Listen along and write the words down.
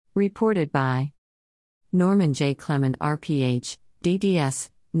Reported by Norman J. Clement RPH, DDS,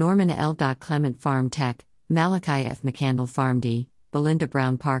 Norman L. Clement Farm Tech, Malachi F. McCandle Farm D, Belinda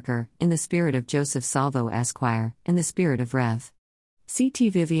Brown Parker, in the spirit of Joseph Salvo Esquire, in the spirit of Rev. C.T.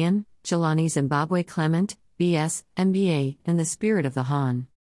 Vivian, Jelani Zimbabwe Clement, B.S., M.B.A., in the spirit of the Han.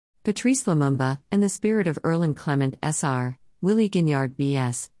 Patrice Lumumba, in the spirit of Erland Clement S.R., Willie Gignard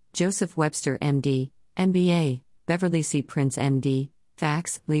B.S., Joseph Webster M.D., M.B.A., Beverly C. Prince M.D.,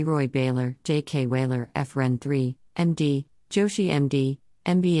 Fax, Leroy Baylor, J.K. Whaler F. Ren 3, M.D., Joshi M.D.,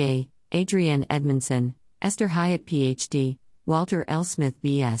 M.B.A., Adrienne Edmondson, Esther Hyatt Ph.D., Walter L. Smith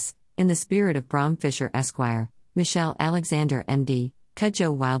B.S., in the spirit of Bram Fisher Esquire, Michelle Alexander M.D.,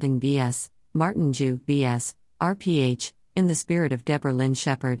 Cudjoe Wilding B.S., Martin Jew B.S., R.P.H., in the spirit of Deborah Lynn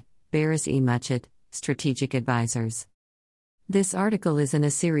Shepard, Barris E. Muchett, Strategic Advisors. This article is in a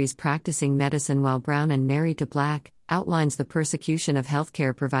series Practicing Medicine While Brown and Married to Black, outlines the persecution of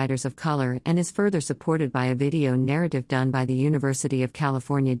healthcare providers of color and is further supported by a video narrative done by the University of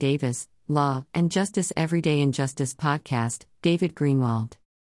California Davis, Law, and Justice Everyday Injustice podcast, David Greenwald.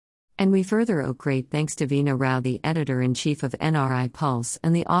 And we further owe great thanks to Veena Rao, the editor-in-chief of NRI Pulse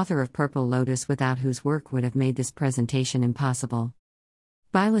and the author of Purple Lotus, without whose work would have made this presentation impossible.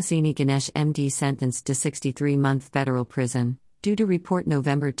 Vilasini Ganesh MD sentenced to 63-month federal prison, due to report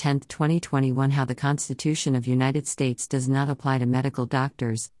November 10, 2021 how the Constitution of United States does not apply to medical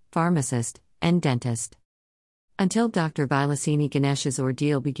doctors, pharmacists, and dentists. Until Dr. Vilasini Ganesh's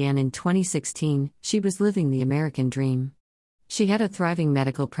ordeal began in 2016, she was living the American dream. She had a thriving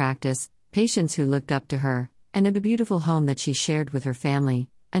medical practice, patients who looked up to her, and a beautiful home that she shared with her family,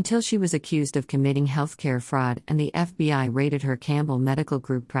 until she was accused of committing healthcare fraud and the FBI raided her Campbell Medical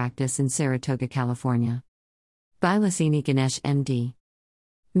Group practice in Saratoga, California. Vilasini Ganesh MD.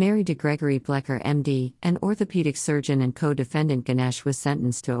 Married to Gregory Belcher MD, an orthopedic surgeon and co-defendant, Ganesh was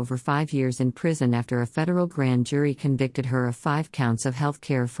sentenced to over 5 years in prison after a federal grand jury convicted her of 5 counts of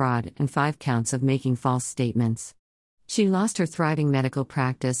healthcare fraud and 5 counts of making false statements. She lost her thriving medical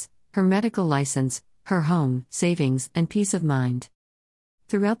practice, her medical license, her home, savings, and peace of mind.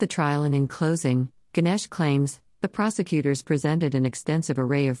 Throughout the trial and in closing, Ganesh claims, the prosecutors presented an extensive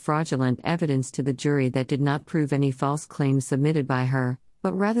array of fraudulent evidence to the jury that did not prove any false claims submitted by her,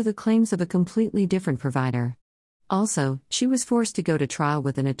 but rather the claims of a completely different provider. Also, she was forced to go to trial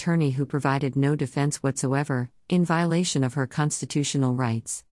with an attorney who provided no defense whatsoever, in violation of her constitutional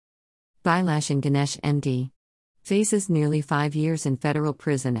rights. Vilashin Ganesh MD. Faces nearly 5 years in federal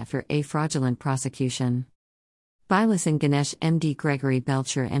prison after a fraudulent prosecution. Vilashin Ganesh MD. Gregory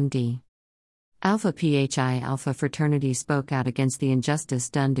Belcher MD. Alpha Phi Alpha fraternity spoke out against the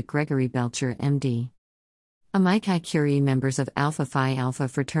injustice done to Gregory Belcher MD. Amici Curiae members of Alpha Phi Alpha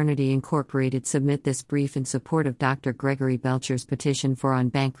Fraternity Incorporated submit this brief in support of Dr. Gregory Belcher's petition for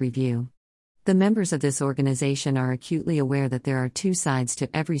on-bank review. The members of this organization are acutely aware that there are 2 sides to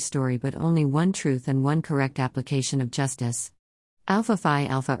every story but only one truth and one correct application of justice. Alpha Phi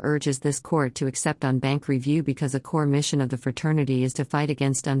Alpha urges this court to accept on-bank review because a core mission of the fraternity is to fight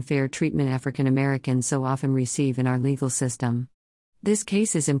against unfair treatment African Americans so often receive in our legal system. This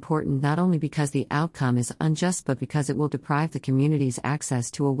case is important not only because the outcome is unjust but because it will deprive the community's access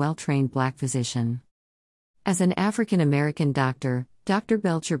to a well-trained Black physician. As an African American doctor, Dr.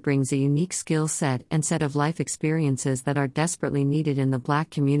 Belcher brings a unique skill set and set of life experiences that are desperately needed in the Black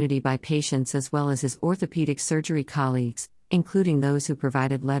community by patients as well as his orthopedic surgery colleagues, including those who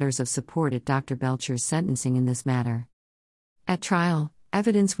provided letters of support at Dr. Belcher's sentencing in this matter. At trial,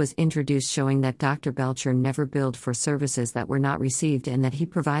 evidence was introduced showing that Dr. Belcher never billed for services that were not received and that he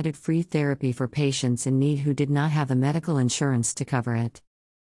provided free therapy for patients in need who did not have the medical insurance to cover it.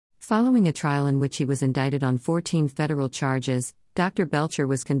 Following a trial in which he was indicted on 14 federal charges, Dr. Belcher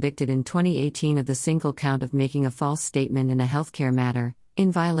was convicted in 2018 of the single count of making a false statement in a healthcare matter,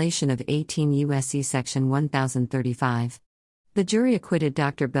 in violation of 18 U.S.C. Section 1035. The jury acquitted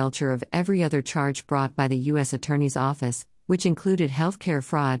Dr. Belcher of every other charge brought by the U.S. Attorney's Office, which included healthcare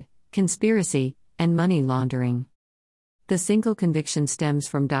fraud, conspiracy, and money laundering. The single conviction stems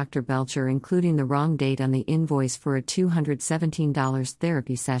from Dr. Belcher including the wrong date on the invoice for a $217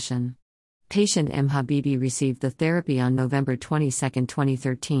 therapy session. Patient M. Habibi received the therapy on November 22,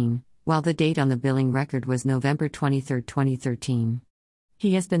 2013, while the date on the billing record was November 23, 2013.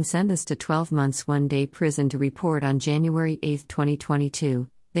 He has been sentenced to 12 months 1 day prison to report on January 8, 2022.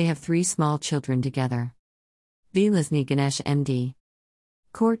 They have 3 small children together. Vilasini Ganesh MD.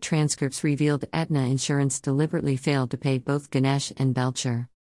 Court transcripts revealed Aetna Insurance deliberately failed to pay both Ganesh and Belcher.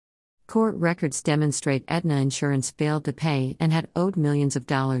 Court records demonstrate Aetna Insurance failed to pay and had owed millions of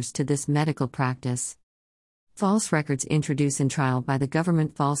dollars to this medical practice. False records introduced in trial by the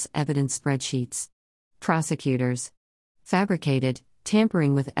government. False evidence spreadsheets. Prosecutors. Fabricated,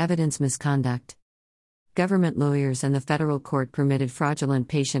 tampering with evidence. Misconduct. Government lawyers and the federal court permitted fraudulent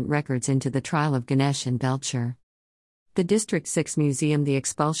patient records into the trial of Ganesh and Belcher. The District 6 Museum. The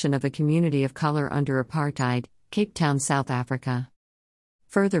expulsion of a community of color under apartheid, Cape Town, South Africa.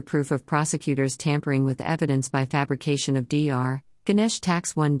 Further proof of prosecutors tampering with evidence by fabrication of Dr. Ganesh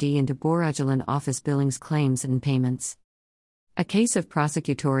Tax 1D into fraudulent office billings claims and payments. A case of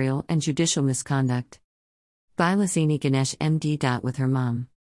prosecutorial and judicial misconduct. Vilasini Ganesh MD. With her mom.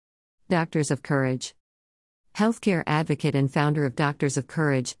 Doctors of Courage. Healthcare advocate and founder of Doctors of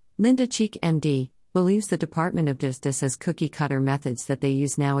Courage, Linda Cheek MD, believes the Department of Justice has cookie-cutter methods that they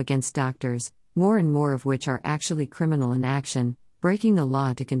use now against doctors, more and more of which are actually criminal in action, breaking the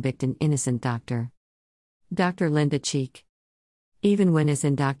law to convict an innocent doctor. Dr. Linda Cheek. Even when, as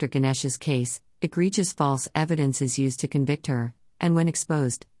in Dr. Ganesh's case, egregious false evidence is used to convict her, and when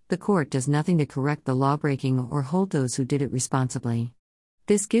exposed, the court does nothing to correct the lawbreaking or hold those who did it responsibly.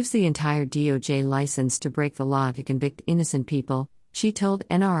 This gives the entire DOJ license to break the law to convict innocent people, she told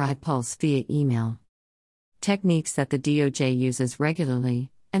NRI Pulse via email. Techniques that the DOJ uses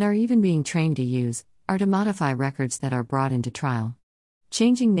regularly, and are even being trained to use, are to modify records that are brought into trial.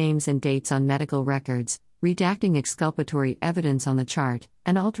 Changing names and dates on medical records, redacting exculpatory evidence on the chart,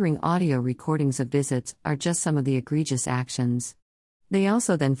 and altering audio recordings of visits are just some of the egregious actions. They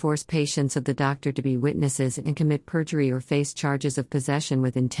also then force patients of the doctor to be witnesses and commit perjury or face charges of possession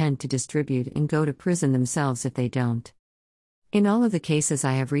with intent to distribute and go to prison themselves if they don't. In all of the cases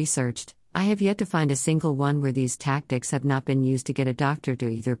I have researched, I have yet to find a single one where these tactics have not been used to get a doctor to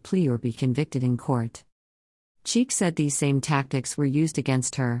either plea or be convicted in court. Cheek said these same tactics were used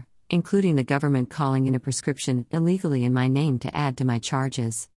against her, including the government calling in a prescription illegally in my name to add to my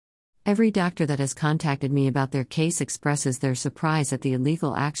charges. Every doctor that has contacted me about their case expresses their surprise at the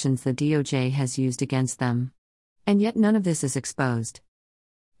illegal actions the DOJ has used against them. And yet none of this is exposed.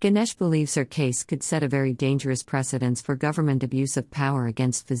 Ganesh believes her case could set a very dangerous precedence for government abuse of power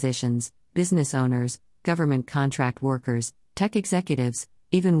against physicians, business owners, government contract workers, tech executives,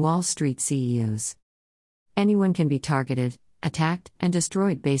 even Wall Street CEOs. Anyone can be targeted, attacked, and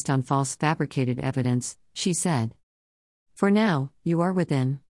destroyed based on false fabricated evidence, she said. For now, you are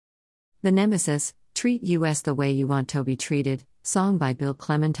within the nemesis. Treat US the way you want to be treated, song by Bill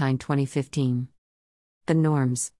Clementine 2015. The norms.